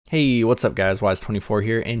Hey, what's up guys, Wise24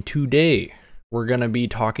 here, and today we're going to be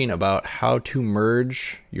talking about how to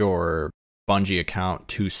merge your Bungie account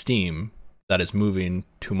to Steam that is moving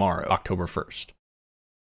tomorrow, October 1st.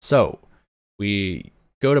 So, we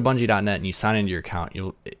go to bungie.net and you sign into your account.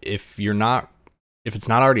 If it's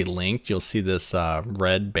not already linked, you'll see this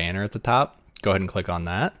red banner at the top. Go ahead and click on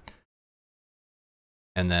that.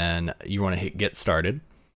 And then you want to hit get started.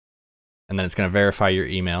 And then it's going to verify your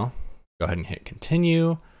email. Go ahead and hit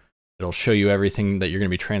continue. It'll show you everything that you're going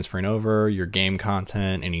to be transferring over, your game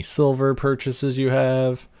content, any silver purchases you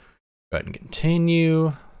have. Go ahead and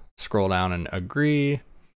continue. Scroll down and agree.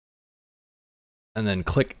 And then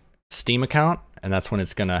click Steam account, and that's when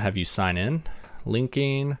it's going to have you sign in.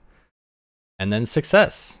 Linking. And then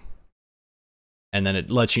success. And then it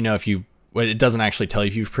lets you know if you, well, it doesn't actually tell you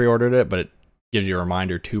if you've pre-ordered it, but it gives you a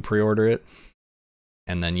reminder to pre-order it.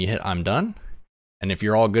 And then you hit I'm done. And if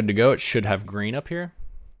you're all good to go, it should have green up here.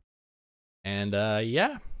 And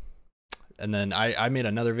yeah, and then I made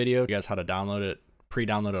another video, you guys how to download it,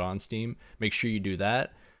 pre-download it on Steam. Make sure you do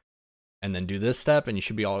that, and then do this step, and you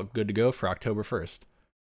should be all good to go for October 1st.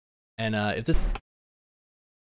 And if this